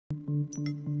Welcome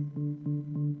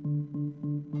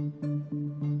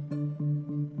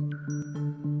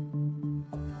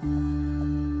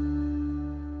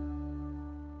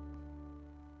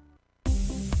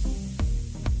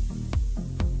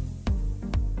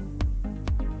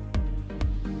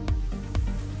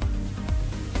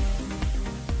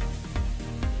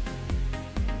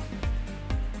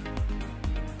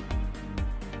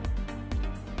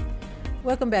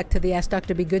back to the Ask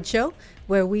Dr. Be Good show,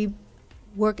 where we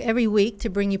work every week to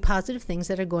bring you positive things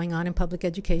that are going on in public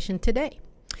education today.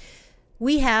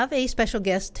 We have a special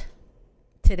guest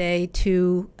today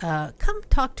to come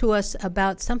talk to us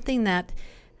about something that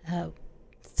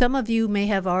some of you may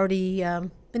have already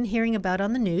been hearing about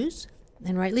on the news,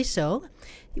 and rightly so.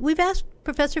 We've asked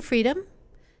Professor Freedom,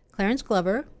 Clarence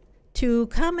Glover, to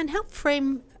come and help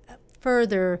frame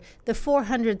further the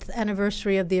 400th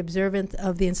anniversary of the observance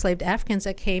of the enslaved Africans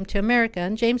that came to America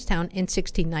in Jamestown in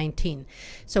 1619.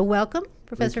 So welcome,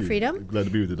 Professor Freedom. Glad to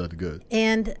be with you, Dr. Good.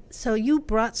 And so you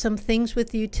brought some things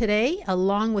with you today,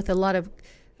 along with a lot of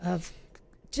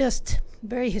just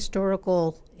very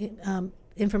historical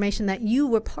information that you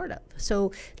were part of.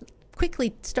 So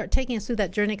quickly start taking us through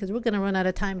that journey, because we're going to run out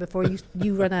of time before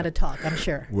you run out of talk, I'm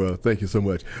sure. Well, thank you so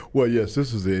much. Well, yes,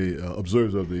 this is the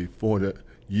observance of the 400th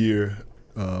year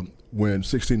when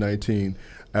 1619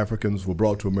 Africans were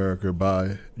brought to America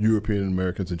by European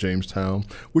Americans in Jamestown,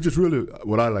 which is really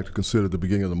what I like to consider the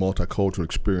beginning of the multicultural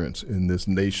experience in this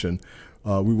nation.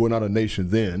 We were not a nation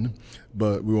then,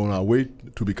 but we were on our way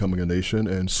to becoming a nation,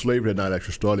 and slavery had not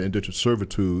actually started, indentured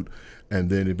servitude, and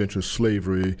then eventually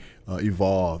slavery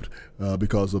evolved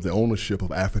because of the ownership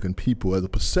of African people, or the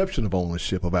perception of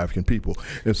ownership of African people.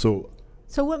 And so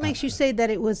what makes you say that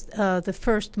it was the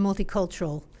first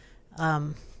multicultural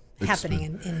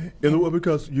happening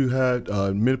because you had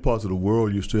many parts of the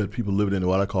world, you still had people living in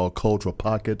what I call cultural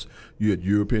pockets. You had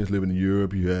Europeans living in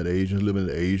Europe, you had Asians living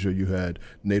in Asia, you had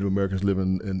Native Americans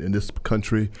living in this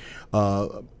country.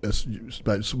 But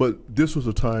this was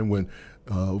a time when,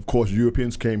 of course,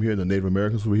 Europeans came here and the Native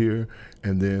Americans were here,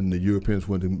 and then the Europeans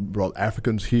went and brought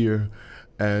Africans here.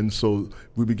 And so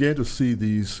we began to see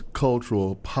these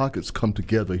cultural pockets come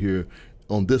together here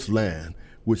on this land,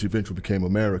 which eventually became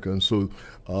America. And so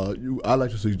I like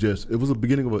to suggest it was the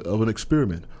beginning of an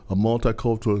experiment, a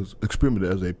multicultural experiment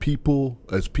as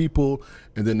people,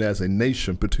 and then as a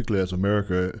nation, particularly as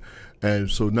America. And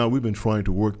so now we've been trying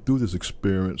to work through this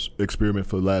experiment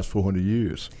for the last 400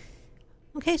 years.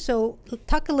 Okay, so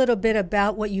talk a little bit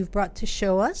about what you've brought to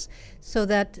show us so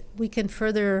that we can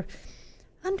further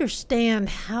understand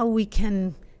how we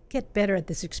can get better at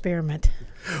this experiment.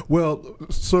 Well,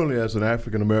 certainly as an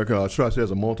African American, I try to say as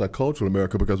a multicultural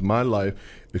American, because my life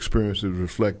experiences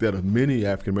reflect that of many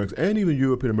African Americans and even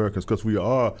European Americans, because we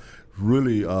are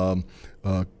really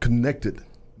connected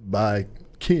by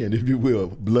kin, if you will,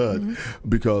 blood. Mm-hmm.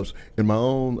 Because in my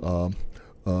own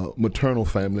maternal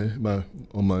family,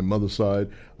 on my mother's side,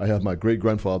 I have my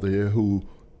great-grandfather here who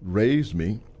raised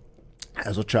me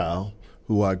as a child,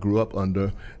 who I grew up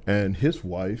under, and his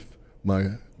wife,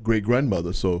 my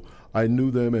great-grandmother. So I knew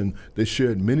them, and they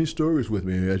shared many stories with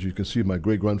me. As you can see, my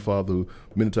great-grandfather,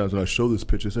 many times when I show this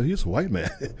picture, said, he's a white man.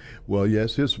 Well,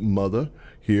 yes, his mother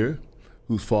here,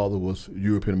 whose father was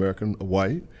European-American,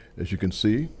 white, as you can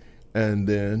see. And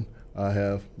then I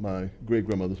have my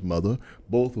great-grandmother's mother,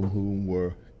 both of whom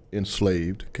were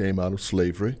enslaved, came out of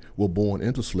slavery, were born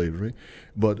into slavery,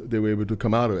 but they were able to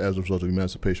come out as a result of the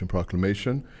Emancipation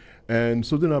Proclamation. And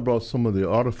so then I brought some of the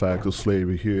artifacts of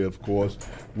slavery here, of course,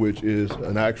 which is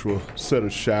an actual set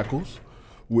of shackles,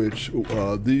 which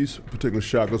these particular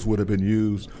shackles would have been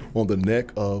used on the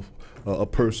neck of a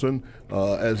person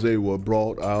as they were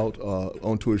brought out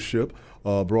onto a ship,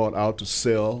 brought out to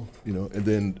sell, and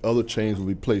then other chains would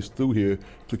be placed through here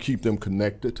to keep them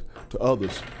connected to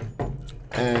others.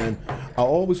 And I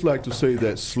always like to say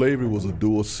that slavery was a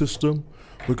dual system,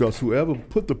 because whoever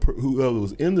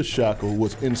was in the shackle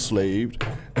was enslaved,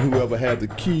 and whoever had the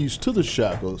keys to the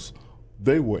shackles,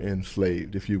 they were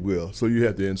enslaved, if you will. So you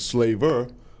had the enslaver,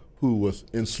 who was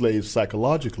enslaved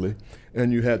psychologically,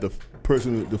 and you had the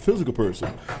physical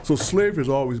person. So slavery has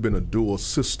always been a dual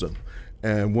system,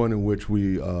 and one in which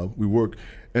we work.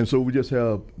 And so we just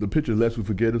have the picture, Lest We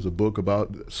Forget, is a book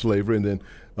about slavery, and then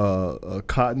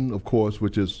cotton, of course,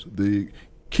 which is the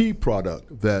key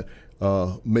product that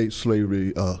made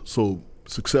slavery so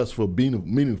successful,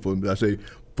 meaningful, I say,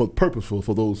 purposeful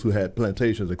for those who had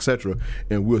plantations, etc.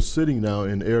 And we're sitting now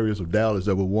in areas of Dallas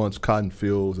that were once cotton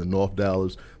fields in North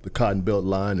Dallas, the Cotton Belt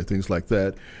Line and things like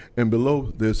that. And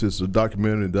below this is a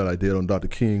documentary that I did on Dr.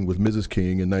 King with Mrs.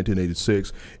 King in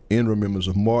 1986 in Remembrance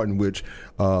of Martin, which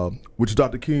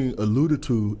Dr. King alluded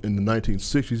to in the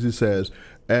 1960s. He says,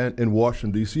 and in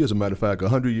Washington, D.C., as a matter of fact,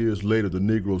 100 years later, the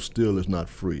Negro still is not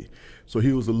free. So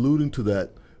he was alluding to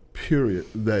that period,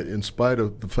 that in spite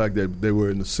of the fact that they were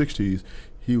in the 60s,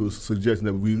 he was suggesting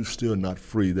that we were still not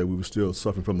free, that we were still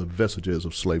suffering from the vestiges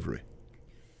of slavery.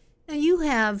 Now, you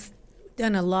have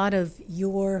done a lot of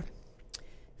your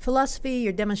philosophy,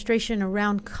 your demonstration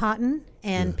around cotton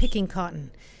and picking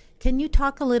cotton. Can you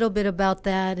talk a little bit about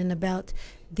that and about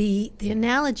the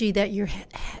analogy that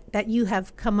you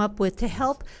have come up with to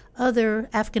help other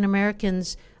African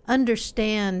Americans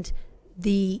understand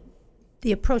the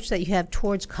approach that you have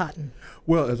towards cotton?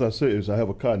 Well, as I say, I have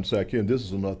a cotton sack here, and this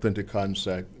is an authentic cotton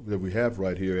sack that we have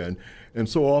right here. And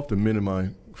so often many of my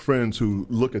friends who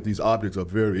look at these objects are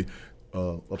very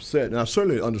upset. And I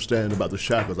certainly understand about the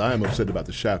shackles. I am upset about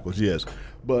the shackles, yes.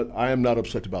 But I am not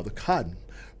upset about the cotton,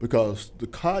 because the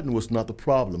cotton was not the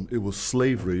problem. It was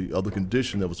slavery or the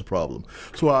condition that was the problem.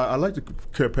 So I like to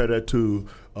compare that to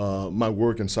my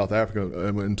work in South Africa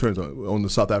in terms of on the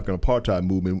South African apartheid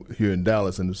movement here in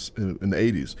Dallas in the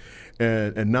 80s.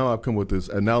 And now I've come with this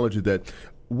analogy that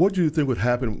what do you think would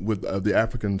happen with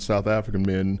the South African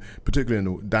men, particularly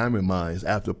in the diamond mines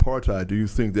after apartheid? Do you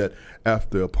think that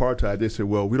after apartheid they said,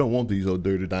 well, we don't want these old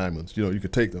dirty diamonds, you can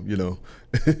take them,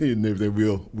 and if they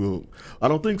will. I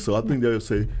don't think so. I think they'll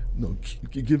say, no,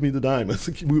 give me the diamonds.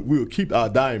 We'll keep our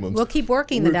diamonds. We'll keep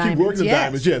working the diamonds. We'll keep working the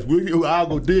diamonds, yes. I'll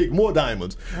go dig more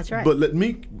diamonds. That's right. But let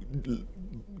me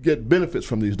get benefits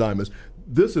from these diamonds.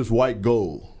 This is white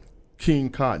gold. King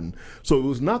cotton. So it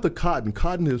was not the cotton.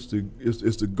 Cotton is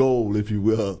the gold, if you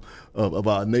will, of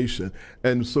our nation.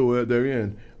 And so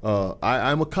therein,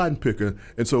 I'm a cotton picker,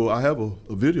 and so I have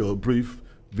a brief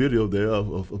video there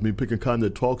of me picking cotton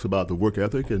that talks about the work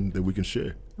ethic and that we can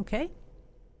share. Okay.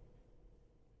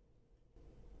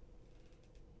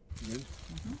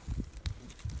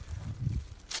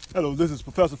 Hello, this is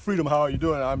Professor Freedom. How are you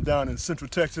doing? I'm down in Central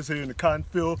Texas here in the cotton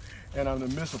field, and I'm in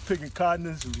the midst of picking cotton.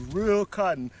 This is real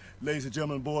cotton, ladies and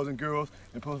gentlemen, boys and girls.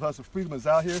 And Professor Freedom is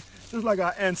out here just like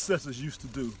our ancestors used to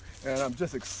do. And I'm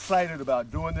just excited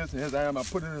about doing this. And here I am, I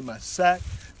put it in my sack.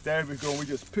 There we go. We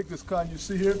just pick this cotton you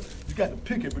see here. You got to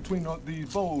pick it between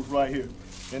these bowls right here.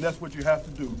 And that's what you have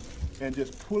to do. And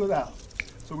just pull it out.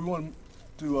 So we want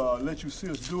to let you see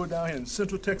us do it down here in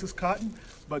Central Texas cotton.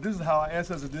 But this is how our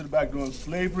ancestors did it back during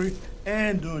slavery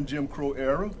and during Jim Crow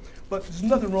era. But there's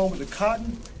nothing wrong with the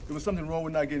cotton. There was something wrong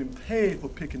with not getting paid for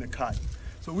picking the cotton.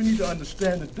 So we need to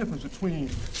understand the difference between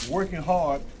working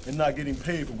hard and not getting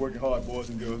paid for working hard, boys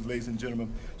and girls, ladies and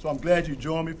gentlemen. So I'm glad you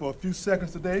joined me for a few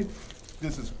seconds today.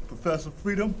 This is Professor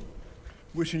Freedom,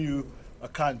 wishing you a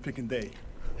cotton picking day.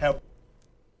 All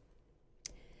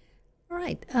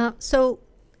right. So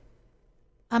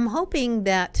I'm hoping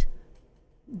that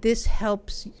this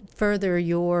helps further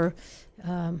your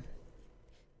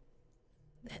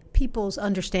people's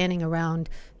understanding around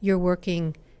your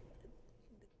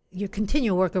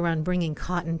continual work around bringing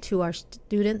cotton to our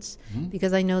students,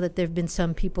 because I know that there have been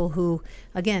some people who,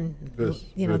 again,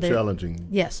 they're challenging.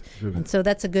 Yes, and so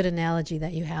that's a good analogy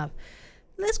that you have.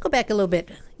 Let's go back a little bit.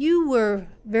 You were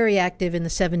very active in the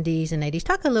 70s and 80s.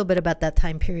 Talk a little bit about that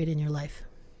time period in your life.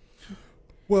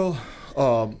 Well,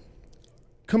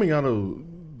 coming out of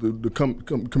the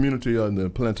community and the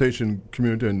plantation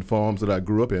community and farms that I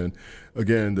grew up in,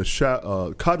 again,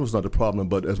 cotton was not the problem,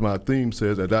 but as my theme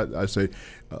says, I say,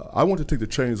 I want to take the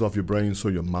chains off your brains so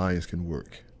your minds can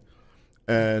work.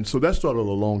 And so that started a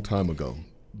long time ago,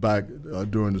 back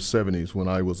during the 70s when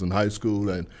I was in high school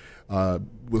and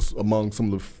was among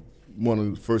one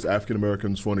of the first African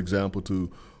Americans, for an example, to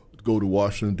go to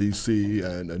Washington, D.C.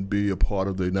 and be a part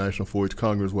of the National 4-H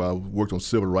Congress, where I worked on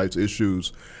civil rights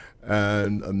issues.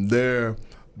 And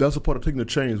that's a part of taking the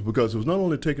chains, because it was not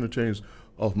only taking the chains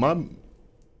off my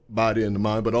body and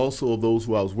mind, but also of those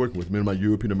who I was working with, many of my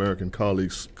European American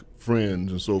colleagues,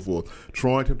 friends, and so forth,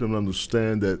 trying to help them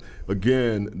understand that,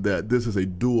 again, that this is a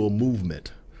dual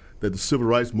movement, that the civil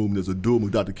rights movement is a dual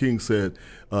movement. Dr. King said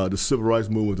the civil rights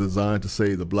movement was designed to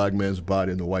save the black man's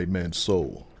body and the white man's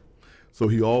soul. So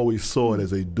he always saw it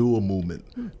as a dual movement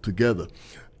together.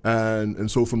 And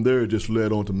so from there, it just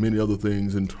led on to many other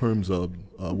things in terms of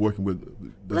working with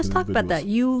Let's talk about that.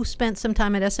 You spent some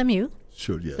time at SMU.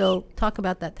 Sure, yes. So talk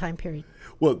about that time period.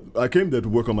 Well, I came there to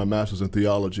work on my master's in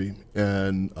theology,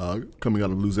 and coming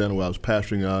out of Louisiana where I was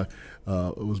pastoring, I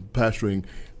was pastoring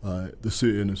in the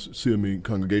CME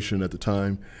congregation at the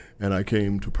time, and I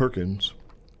came to Perkins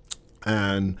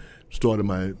and started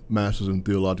my master's in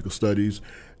theological studies,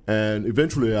 and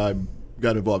eventually I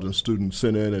got involved in the student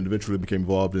senate and eventually became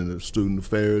involved in the student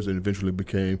affairs and eventually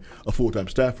became a full-time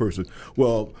staff person.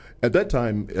 Well, at that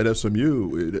time at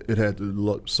SMU, it had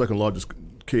the second largest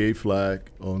KA flag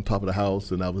on top of the house,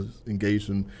 and I was engaged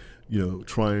in,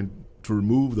 trying to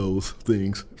remove those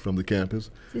things from the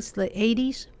campus. This the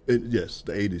 80s? Yes,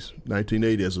 the 80s,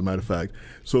 1980 as a matter of fact.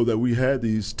 So that we had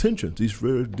these tensions, these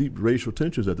very deep racial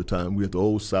tensions at the time. We had the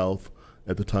Old South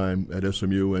at the time at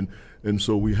SMU, and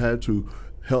so we had to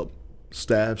help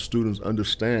staff, students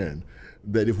understand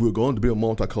that if we're going to be a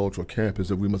multicultural campus,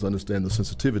 that we must understand the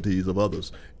sensitivities of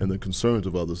others and the concerns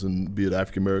of others, and be it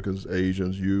African Americans,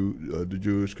 Asians, the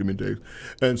Jewish community.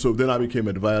 And so then I became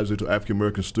advisor to African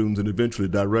American students and eventually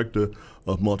director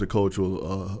of multicultural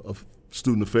of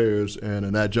student affairs and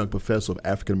an adjunct professor of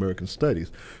African American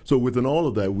studies. So within all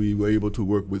of that, we were able to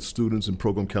work with students in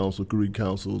program council, Greek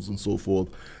councils, and so forth.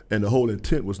 And the whole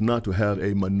intent was not to have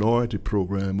a minority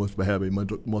program, was to have a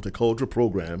multicultural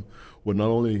program where not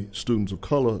only students of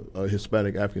color,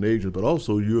 Hispanic, African, Asian, but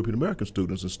also European American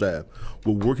students and staff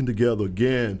were working together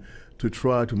again to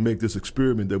try to make this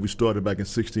experiment that we started back in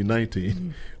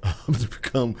 1619 to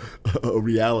become a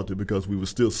reality, because we were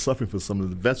still suffering from some of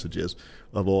the vestiges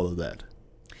of all of that.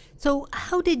 So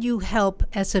how did you help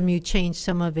SMU change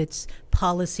some of its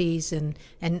policies and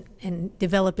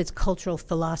develop its cultural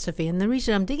philosophy? And the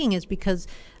reason I'm digging is because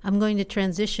I'm going to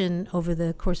transition over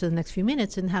the course of the next few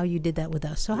minutes in how you did that with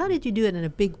us. So how did you do it in a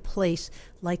big place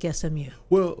like SMU?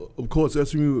 Well, of course,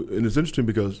 SMU, and it's interesting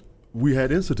because we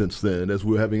had incidents then as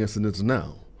we're having incidents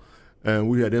now. And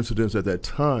we had incidents at that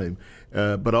time.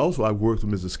 But also I worked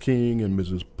with Mrs. King and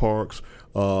Mrs. Parks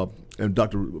and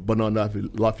Dr. Bernard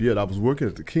Lafayette. I was working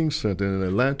at the King Center in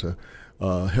Atlanta,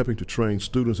 helping to train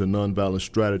students in nonviolent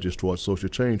strategies towards social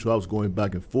change. So I was going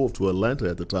back and forth to Atlanta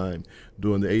at the time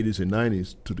during the 80s and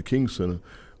 90s to the King Center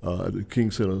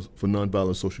for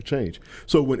Nonviolent Social Change.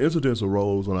 So when incidents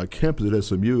arose on our campus at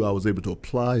SMU, I was able to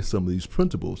apply some of these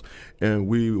principles, and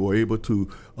we were able to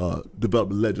develop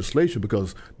legislation,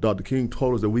 because Dr. King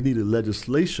told us that we needed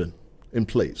legislation in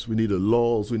place. We needed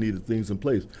laws, we needed things in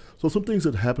place. So some things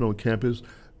that happened on campus,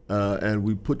 and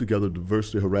we put together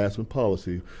diversity harassment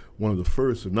policy, one of the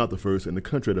first, if not the first, in the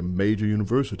country at a major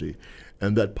university.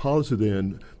 And that policy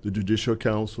then, the Judicial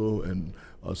Council and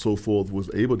so forth, was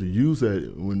able to use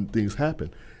that when things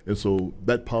happen. And so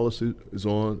that policy is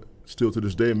on still to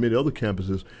this day, and many other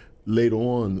campuses later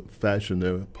on fashion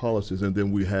their policies. And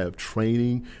then we have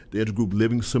training, the intergroup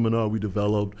living seminar we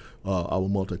developed, our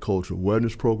multicultural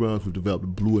awareness programs. We developed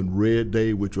Blue and Red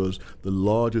Day, which was the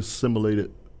largest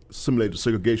simulated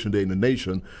segregation day in the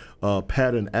nation,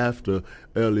 patterned after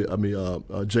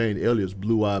Jane Elliott's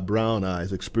Blue Eye, Brown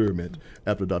Eyes experiment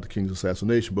after Dr. King's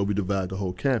assassination, but we divided the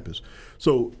whole campus.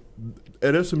 So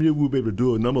at SMU, we were able to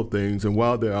do a number of things, and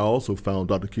while there, I also found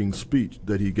Dr. King's speech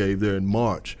that he gave there in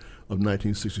March of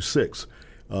 1966.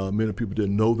 Many people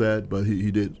didn't know that, but he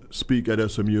did speak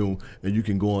at SMU, and you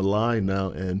can go online now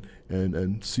and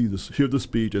hear the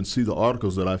speech and see the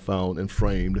articles that I found and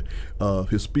framed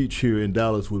his speech here in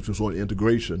Dallas, which was on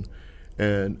integration.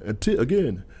 And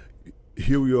again,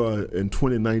 here we are in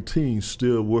 2019,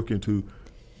 still working to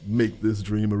make this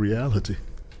dream a reality.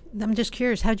 I'm just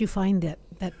curious, how'd you find that?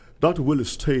 Dr.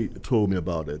 Willis Tate told me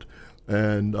about it.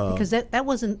 And because that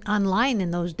wasn't online in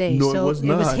those days. No, so it was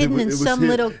not. It was hidden in some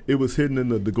little. It was hidden in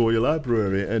the Goya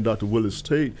Library, and Dr. Willis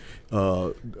Tate,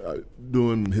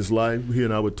 during his life, he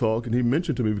and I would talk, and he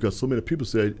mentioned to me, because so many people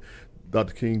said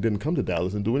Dr. King didn't come to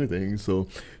Dallas and do anything, so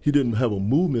he didn't have a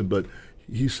movement, but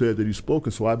he said that he spoke,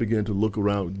 and so I began to look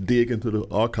around, dig into the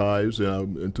archives,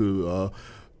 into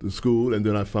the school, and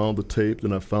then I found the tape,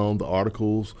 and I found the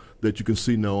articles that you can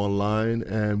see now online,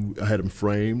 and I had them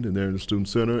framed, and they're in the Student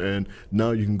Center, and now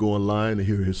you can go online and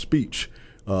hear his speech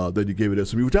that he gave at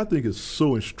SMU, which I think is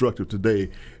so instructive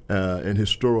today and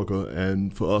historical,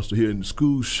 and for us to hear, and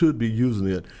schools should be using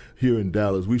it here in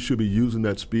Dallas. We should be using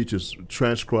that speech. It's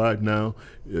transcribed now.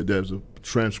 There's a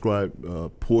transcribed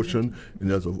portion, and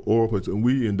there's an oral portion, and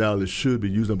we in Dallas should be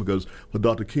using it, because for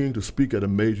Dr. King to speak at a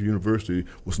major university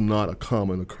was not a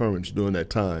common occurrence during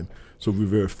that time. So we're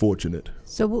very fortunate.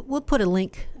 So we'll put a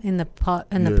link in the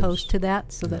post to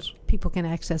that, so that people can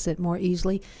access it more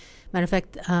easily. Matter of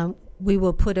fact, we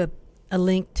will put a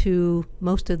link to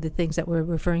most of the things that we're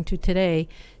referring to today,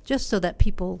 just so that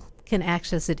people can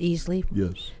access it easily.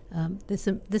 Yes.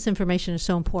 This information is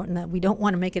so important that we don't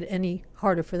want to make it any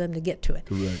harder for them to get to it.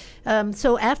 Correct.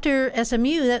 So after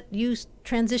SMU, that you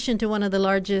transitioned to one of the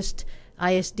largest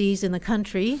ISDs in the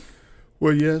country.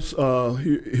 Well, yes.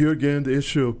 Here again, the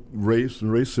issue of race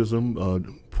and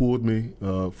racism pulled me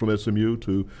from SMU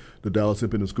to the Dallas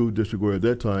Independent School District, where at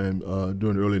that time,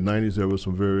 during the early 90s, there was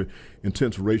some very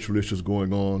intense racial issues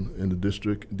going on in the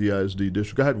district, DISD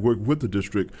district. I had worked with the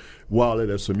district while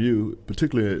at SMU,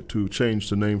 particularly to change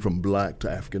the name from black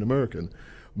to African American,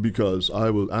 because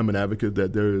I'm an advocate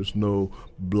that there is no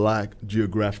black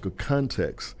geographical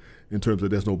context in terms of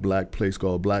there's no black place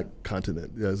called black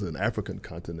continent. There's an African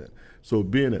continent. So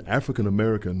being an African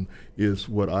American is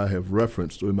what I have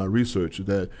referenced in my research,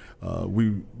 that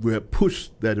we have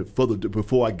pushed that further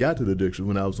before I got to the district,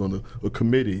 when I was on a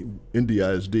committee in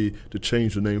DISD to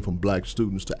change the name from black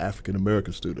students to African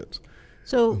American students.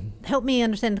 So help me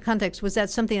understand the context. Was that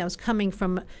something that was coming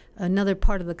from another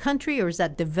part of the country, or is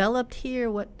that developed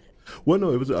here? What? Well,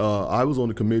 no, it was. I was on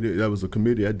the committee. That was a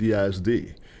committee at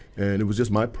DISD. And it was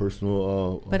just my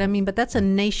personal. But that's a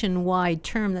nationwide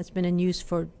term that's been in use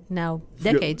for now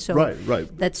decades. Yeah, so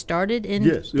right. That started in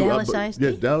Dallas ISD.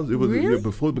 Yes, Dallas. It was really?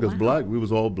 Before, because Wow. we was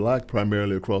all black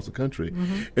primarily across the country,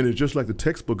 and it's just like the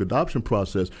textbook adoption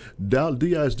process.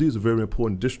 DISD is a very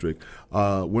important district.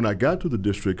 When I got to the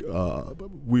district,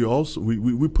 we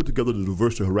put together the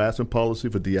diversity harassment policy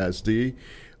for DISD.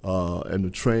 And the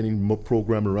training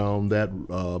program around that,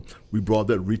 we brought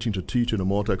that reaching to teach in a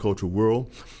multicultural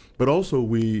world. But also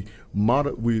they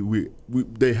had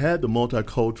the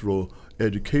multicultural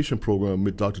education program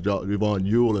with Dr. Yvonne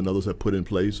Ewell and others had put in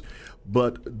place,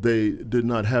 but they did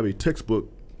not have a textbook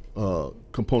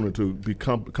component to be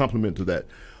complement to that.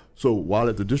 So while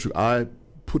at the district, I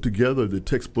put together the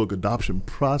textbook adoption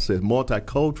process,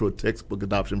 multicultural textbook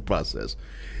adoption process,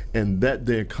 and that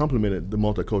then complemented the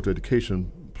multicultural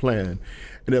education plan.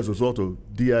 And as a result of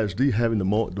DISD having the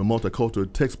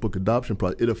multicultural textbook adoption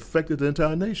process, it affected the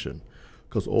entire nation,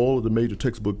 because all of the major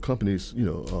textbook companies,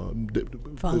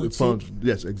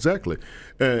 yes, exactly.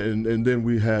 And then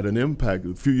we had an impact.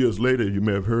 A few years later, you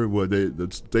may have heard where the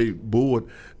state board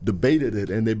debated it,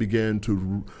 and they began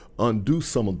to undo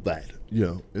some of that,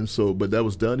 And so, but that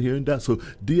was done here and that. So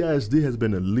DISD has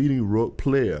been a leading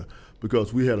player,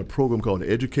 because we had a program called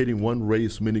Educating One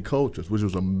Race, Many Cultures, which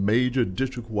was a major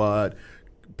district-wide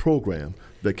program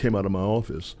that came out of my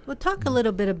office. Well, talk a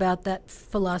little bit about that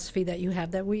philosophy that you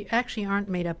have, that we actually aren't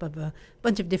made up of a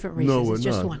bunch of different races. No, we're it's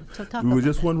just not. one. So talk we about were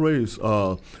just that. one race.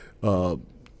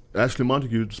 Ashley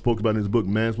Montague spoke about in his book,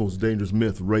 Man's Most Dangerous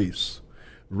Myth, race.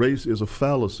 Race is a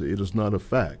fallacy. It is not a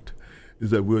fact. Is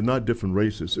that we're not different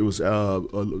races. It was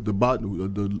the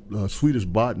Swedish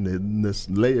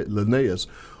botanist Linnaeus,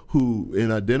 who,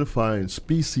 in identifying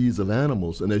species of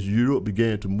animals, and as Europe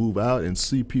began to move out and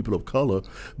see people of color,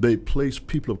 they placed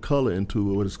people of color into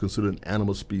what is considered an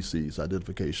animal species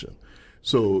identification.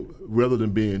 So rather than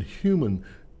being human,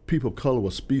 people of color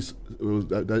was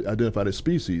identified as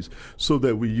species, so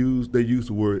that they use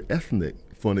the word ethnic.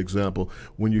 For an example,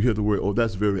 when you hear the word, oh,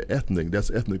 that's very ethnic,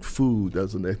 that's ethnic food,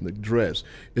 that's an ethnic dress,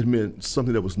 it meant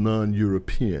something that was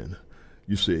non-European,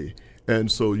 you see.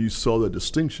 And so you saw the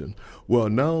distinction. Well,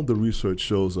 now the research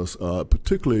shows us,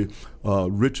 particularly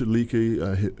Richard Leakey,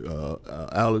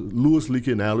 Louis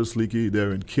Leakey and Alice Leakey,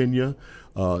 they're in Kenya.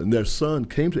 And their son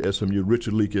came to SMU,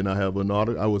 Richard Leakey, and I have an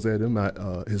article. I was at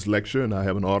his lecture, and I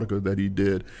have an article that he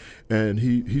did. And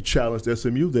he challenged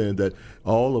SMU then that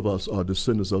all of us are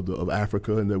descendants of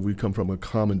Africa, and that we come from a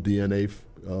common DNA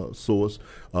source,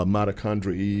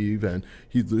 mitochondria Eve, and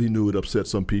he knew it upset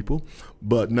some people.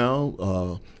 But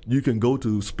now you can go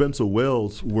to Spencer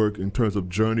Wells' work in terms of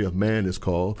Journey of Man, is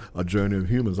called, a Journey of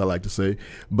Humans, I like to say.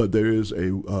 But there is a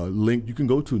link you can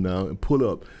go to now and pull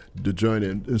up the journey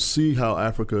and see how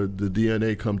Africa, the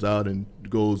DNA comes out and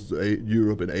goes to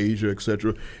Europe and Asia,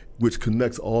 etc., which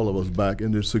connects all of us back.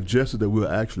 And it's suggested that we're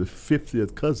actually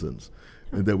 50th cousins,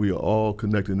 and that we are all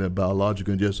connected in that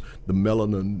biological, and just the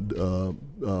melanin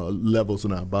levels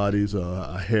in our bodies,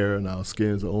 our hair and our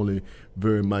skins are only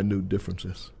very minute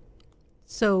differences.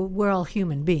 So we're all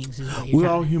human beings, is what you're We're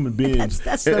all human beings.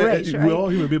 That's the race, right? We're all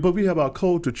human beings, but we have our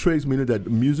culture traits, meaning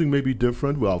that music may be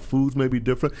different, our foods may be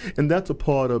different, and that's a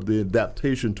part of the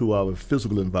adaptation to our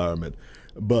physical environment.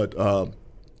 But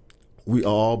we are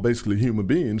all basically human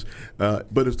beings,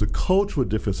 but it's the cultural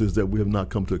differences that we have not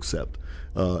come to accept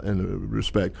and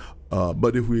respect.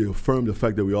 But if we affirm the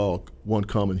fact that we are all one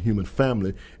common human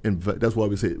family, and that's why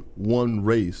we say one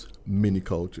race, many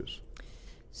cultures.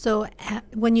 So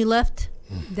when you left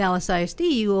Dallas ISD,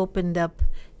 you opened up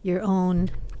your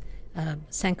own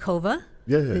Sankova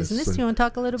business. You want to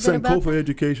talk a little bit about Sankofa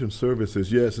Education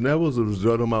Services, yes. And that was a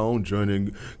result of my own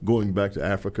journey going back to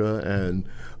Africa. And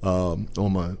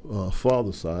on my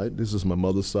father's side, this is my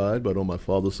mother's side, but on my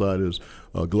father's side is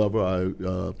Glover.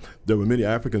 There were many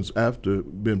Africans after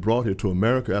being brought here to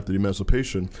America after the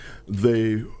emancipation.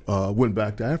 They went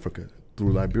back to Africa,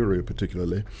 through Liberia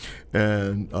particularly,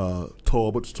 and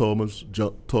Talbots, Thomas,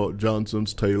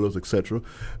 Johnsons, Taylors, etc.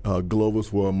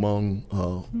 Glovers were among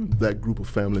that group of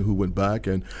family who went back,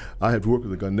 and I had worked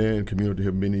with the Ghanaian community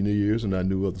here many years, and I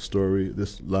knew of the story,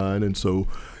 this line, and so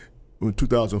in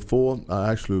 2004,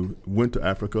 I actually went to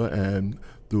Africa, and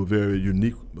through a very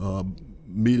unique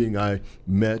meeting, I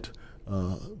met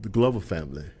the Glover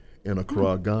family in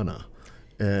Accra, Ghana,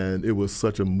 and it was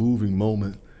such a moving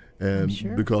moment.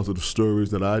 And because of the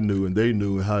stories that I knew and they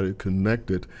knew, how they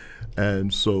connected,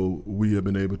 and so we have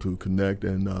been able to connect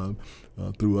and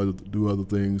do other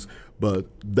things. But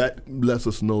that lets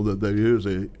us know that there is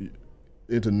a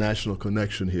international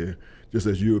connection here, just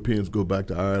as Europeans go back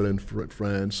to Ireland,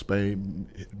 France, Spain,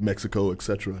 Mexico,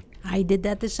 etc. I did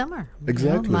that this summer.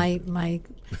 Exactly. You know, my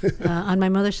on my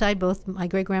mother's side, both my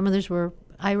great grandmothers were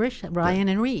Irish, Ryan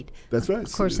and Reed. That's right.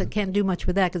 Of course, I can't do much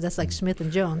with that because that's like Smith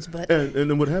and Jones. But and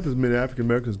then what happens, many African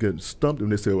Americans get stumped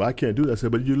and they say, well, I can't do that. I say,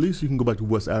 but at least you can go back to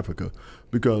West Africa,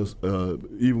 because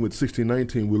even with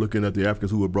 1619, we're looking at the Africans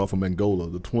who were brought from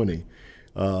Angola, the 20,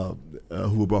 who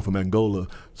were brought from Angola.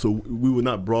 So we were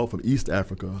not brought from East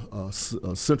Africa,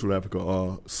 Central Africa,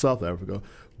 or South Africa.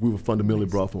 We were fundamentally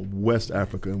brought from West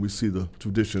Africa, and we see the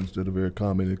traditions that are very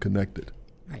common and connected.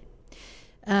 Right.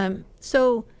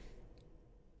 So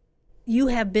you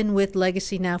have been with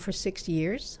Legacy now for 6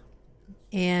 years,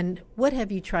 and what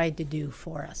have you tried to do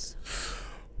for us?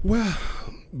 Well,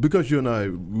 because you and I,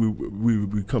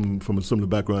 we come from a similar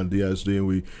background at the ISD, and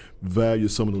we value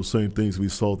some of those same things. We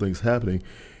saw things happening.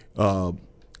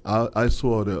 I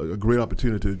saw a great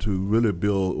opportunity to really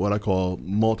build what I call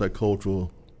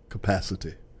multicultural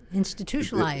capacity.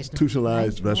 Institutionalized.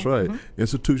 Institutionalized, that's right.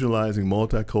 Institutionalizing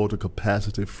multicultural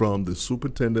capacity from the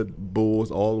superintendent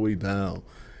boards all the way down.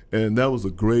 And that was a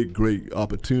great, great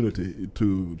opportunity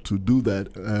to do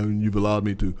that. And you've allowed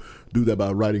me to do that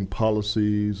by writing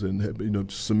policies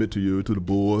and submit to the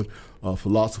board,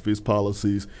 philosophies,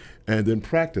 policies, and then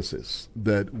practices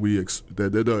that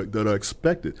that are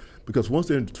expected. Because once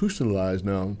they're institutionalized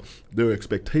now, there are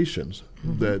expectations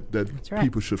that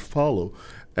people should follow.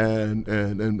 And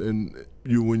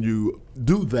when you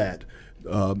do that,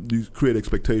 you create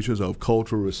expectations of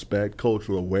cultural respect,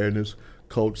 cultural awareness,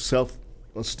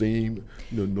 self-esteem,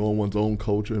 knowing one's own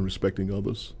culture and respecting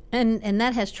others. And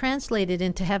that has translated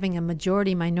into having a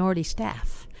majority-minority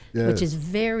staff, which is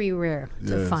very rare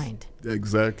to find.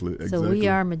 Exactly. So we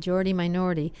are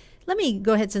majority-minority. Let me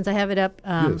go ahead, since I have it up,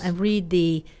 and read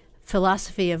the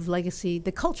philosophy of Legacy,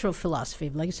 the cultural philosophy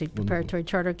of Legacy Preparatory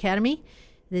Charter Academy.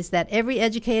 It is that every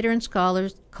educator and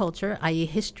scholar's culture, i.e.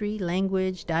 history,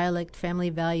 language, dialect, family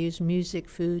values, music,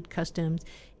 food, customs,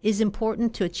 is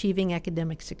important to achieving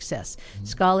academic success.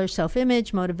 Scholars'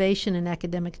 self-image, motivation, and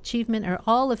academic achievement are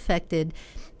all affected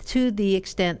to the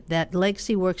extent that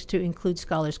Legacy works to include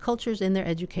scholars' cultures in their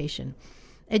education.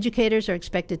 Educators are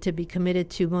expected to be committed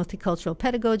to multicultural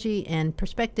pedagogy and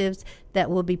perspectives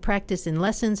that will be practiced in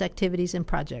lessons, activities, and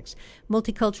projects.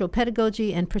 Multicultural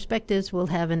pedagogy and perspectives will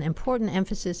have an important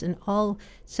emphasis in all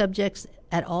subjects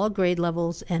at all grade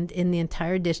levels and in the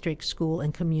entire district, school,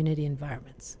 and community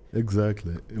environments.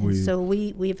 Exactly. So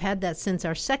we've had that since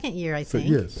our second year, I think.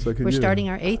 Yes, second year. We're starting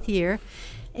our 8th year.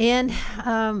 And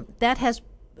that has,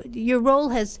 your role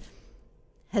has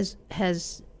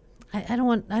I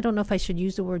don't know if I should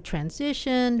use the word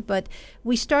transition, but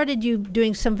we started you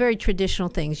doing some very traditional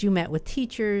things. You met with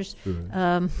teachers.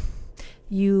 Sure.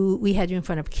 We had you in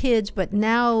front of kids, but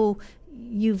now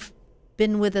you've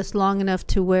been with us long enough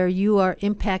to where you are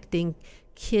impacting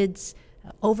kids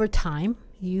over time.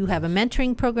 You have a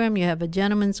mentoring program. You have a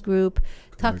gentleman's group.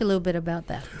 Talk a little bit about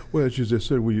that. Well, as you just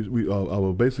said,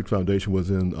 our basic foundation was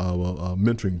in our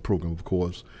mentoring program, of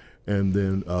course, and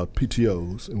then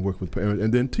PTOs and work with parents,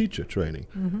 and then teacher training,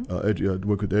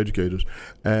 work with educators.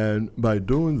 And by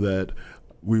doing that,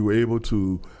 we were able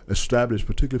to establish,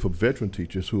 particularly for veteran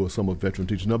teachers who are somewhat veteran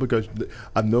teachers. Now, because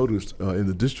I've noticed in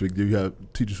the district, you have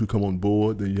teachers who come on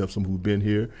board, then you have some who've been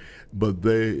here, but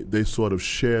they sort of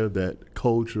share that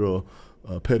cultural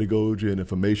pedagogy and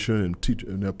information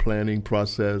and their planning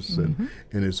process, and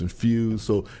it's infused.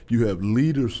 So you have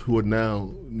leaders who are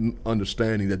now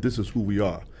understanding that this is who we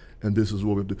are. And this is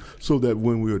what we do. So that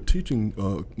when we are teaching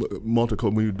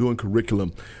when you're doing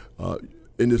curriculum,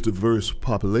 in this diverse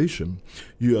population,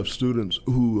 you have students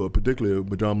who are particularly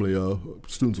predominantly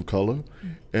students of color,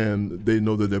 and they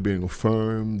know that they're being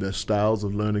affirmed, their styles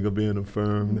of learning are being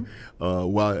affirmed,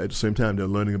 while at the same time they're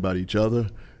learning about each other.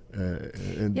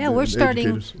 We're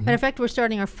starting, matter of fact, we're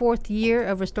starting our 4th year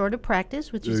of restorative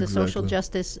practice, which is a social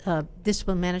justice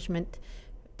discipline management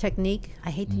technique.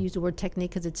 I hate to use the word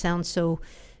technique because it sounds so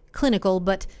clinical,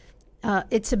 but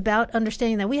it's about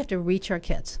understanding that we have to reach our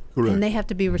kids. Correct. And they have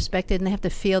to be respected, and they have to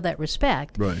feel that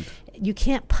respect. Right. You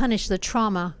can't punish the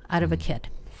trauma out of a kid.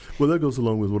 Well, that goes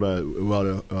along with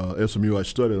what SMU I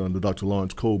studied under Dr.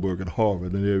 Lawrence Kohlberg at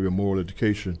Harvard in the area of moral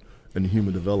education and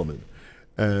human development.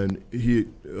 And he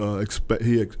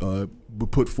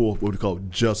put forth what we call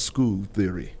just school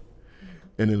theory.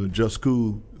 And in a just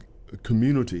school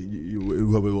community,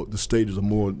 you have the stages of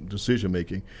moral decision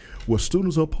making, where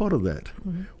students are part of that,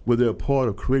 where they're part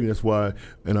of creating. That's why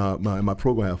in my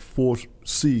program I have 4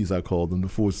 C's, I call them the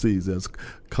 4 C's. That's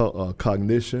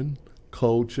cognition,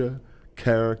 culture,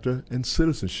 character, and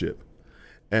citizenship.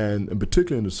 And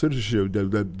particularly in the citizenship,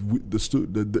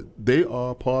 they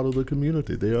are part of the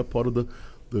community. They are part of the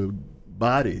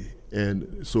body.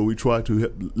 And so we try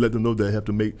to let them know they have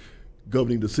to make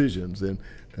governing decisions. And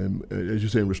as you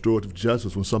say, in restorative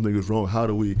justice, when something is wrong, how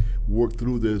do we work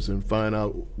through this and find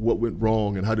out what went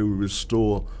wrong, and how do we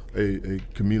restore a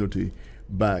community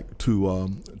back to a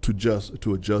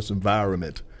just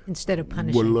environment instead of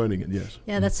punishing? We're learning it, yes.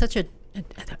 Yeah, that's such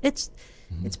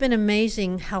it's been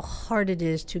amazing how hard it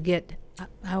is to get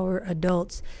our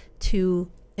adults to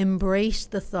embrace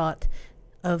the thought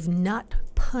of not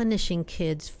punishing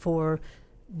kids for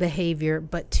behavior,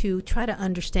 but to try to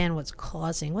understand what's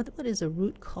causing, what is the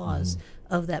root cause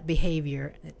of that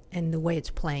behavior and the way it's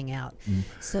playing out.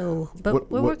 So, but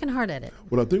we're working hard at it.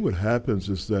 What I think what happens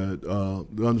is that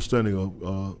the understanding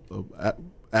of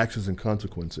actions and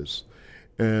consequences.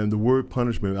 And the word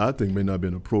punishment, I think, may not be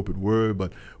an appropriate word,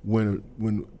 but when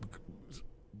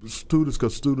students,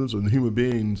 because students and human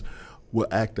beings will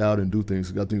act out and do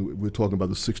things. I think we're talking about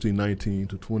the 1619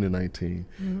 to 2019,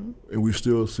 and we're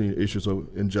still seeing issues of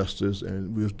injustice,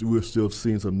 and we're still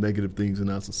seeing some negative things in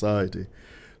our society.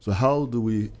 So how do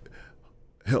we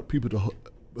help people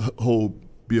to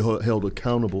be held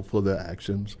accountable for their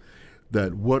actions?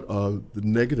 That what are the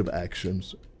negative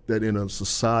actions that in a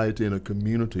society, in a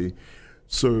community,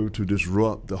 serve to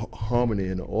disrupt the harmony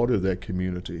and the order of that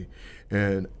community?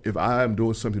 And if I am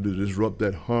doing something to disrupt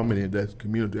that harmony in that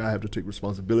community, I have to take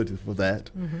responsibility for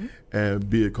that, and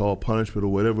be it called punishment or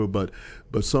whatever, but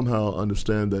somehow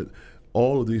understand that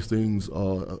all of these things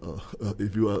are,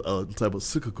 if you are a type of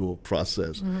cyclical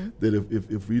process, that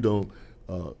if we don't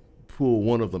pull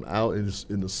one of them out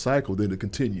in the cycle, then it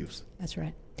continues. That's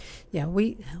right. Yeah,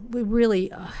 we really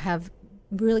have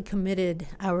really committed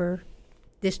our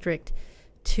district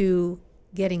to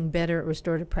getting better at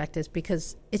restorative practice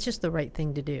because it's just the right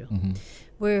thing to do.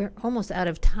 We're almost out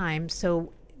of time,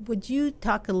 so would you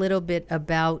talk a little bit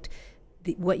about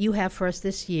what you have for us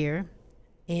this year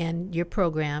and your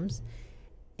programs,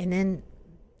 and then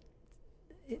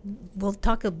we'll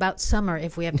talk about summer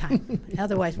if we have time.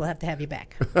 Otherwise, we'll have to have you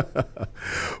back.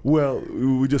 Well,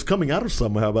 we're just coming out of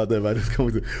summer. How about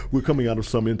that? We're coming out of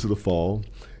summer into the fall.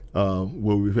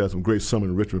 Where we've had some great summer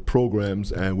enrichment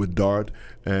programs, and with DART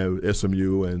and with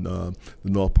SMU and the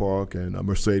North Park and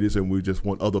Mercedes, and we just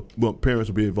want parents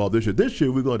to be involved this year. This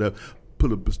year we're going to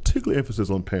put a particular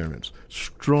emphasis on parents,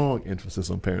 strong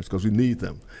emphasis on parents, because we need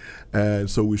them. And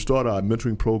so we start our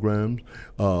mentoring programs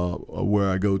where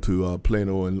I go to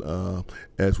Plano and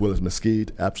as well as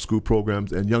Mesquite, after school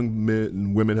programs, and young men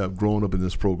and women have grown up in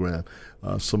this program.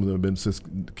 Some of them have been since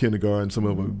kindergarten, some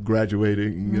of them are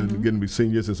graduating, getting to be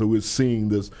seniors, and so we're seeing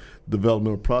this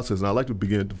developmental process. And I like to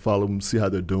begin to follow them, see how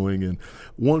they're doing, and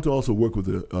want to also work with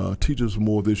the teachers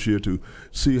more this year to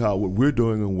see how what we're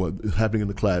doing and what is happening in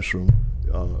the classroom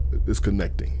is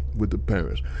connecting with the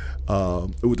parents,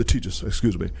 with the teachers,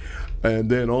 excuse me. And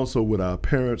then also with our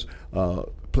parents,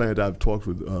 I've talked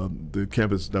with the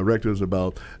campus directors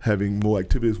about having more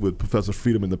activities with Professor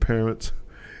Freedom and the parents,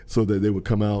 so that they would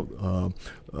come out,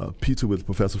 pizza with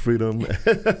Professor Freedom,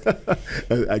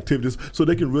 activities, so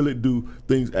they can really do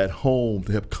things at home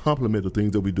to help complement the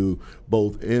things that we do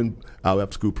both in our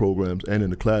after-school programs and in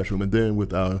the classroom. And then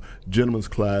with our gentlemen's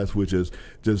class, which is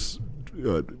just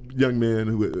young men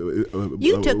who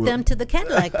you took them to the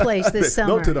Cadillac place this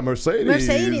summer. No, to the Mercedes.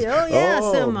 Mercedes,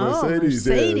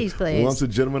 Mercedes yeah. place. Once a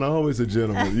gentleman, always a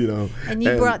gentleman, you know. And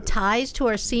you brought ties to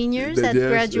our seniors at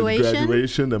graduation.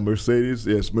 Graduation, the Mercedes,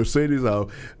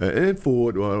 and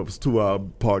Ford to our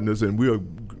partners, and we are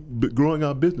growing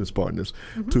our business partners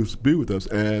to be with us.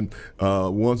 And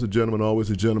once a gentleman, always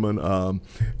a gentleman,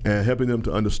 and helping them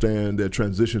to understand their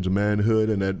transition to manhood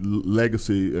and that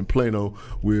legacy. In Plano,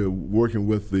 we're working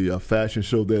with the fashion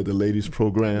show there, the ladies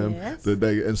program. Yes.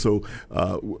 And so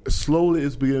slowly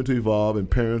it's beginning to evolve, and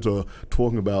parents are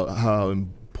talking about how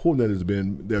important that has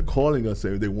been. They're calling us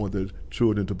saying they want their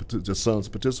children their sons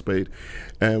to participate,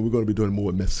 and we're going to be doing more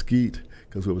at Mesquite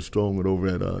because we have a strong one over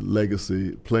at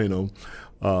Legacy Plano.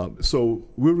 So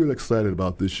we're really excited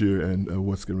about this year and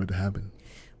what's going to happen.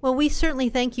 Well, we certainly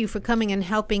thank you for coming and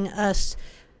helping us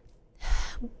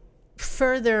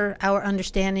further our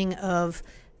understanding of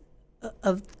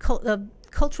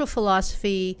cultural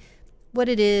philosophy, what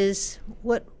it is,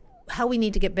 how we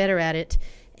need to get better at it,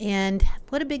 and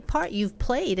what a big part you've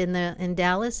played in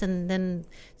Dallas, and then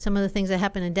some of the things that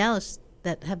happened in Dallas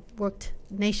that have worked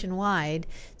nationwide.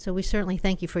 So we certainly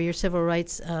thank you for your civil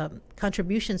rights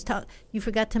contributions. You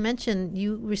forgot to mention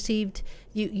you were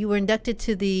inducted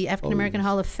to the African American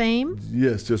Hall of Fame.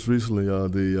 Yes, just recently I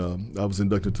was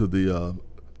inducted to the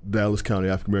Dallas County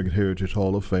African American Heritage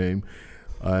Hall of Fame,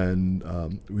 and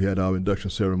we had our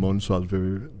induction ceremony. So I was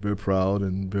very, very proud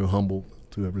and very humbled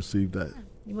to have received that.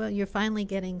 Well, you're finally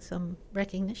getting some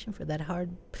recognition for that hard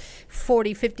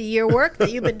 40, 50-year work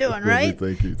that you've been doing, right?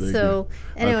 Thank you. So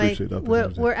anyway,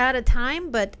 we're out of time,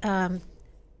 but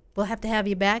we'll have to have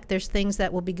you back. There's things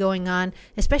that will be going on,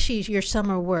 especially your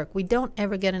summer work. We don't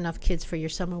ever get enough kids for your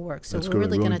summer work, so we're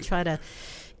really going to try to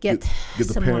get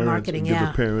some more marketing out.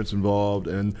 Get the parents involved,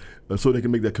 and so they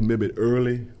can make that commitment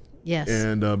early. Yes.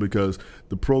 And because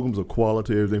the programs are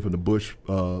quality, everything from the Bush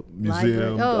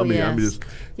Museum. Library.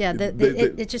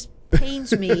 It just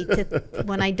pains me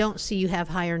when I don't see you have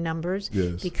higher numbers.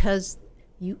 Yes. Because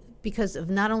of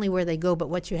not only where they go, but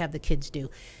what you have the kids do.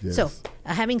 Yes. So,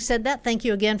 having said that, thank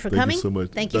you again for coming. Thank you so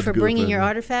much. Thank you for bringing your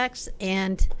artifacts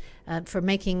and for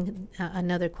making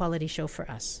another quality show for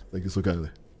us. Thank you so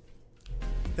kindly.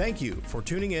 Thank you for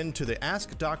tuning in to the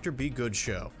Ask Dr. Be Good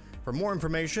show. For more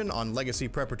information on Legacy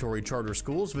Preparatory Charter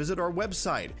Schools, visit our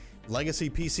website,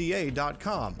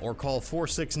 legacypca.com, or call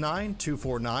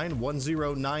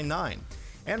 469-249-1099.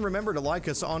 And remember to like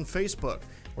us on Facebook,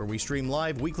 where we stream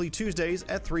live weekly Tuesdays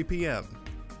at 3 p.m.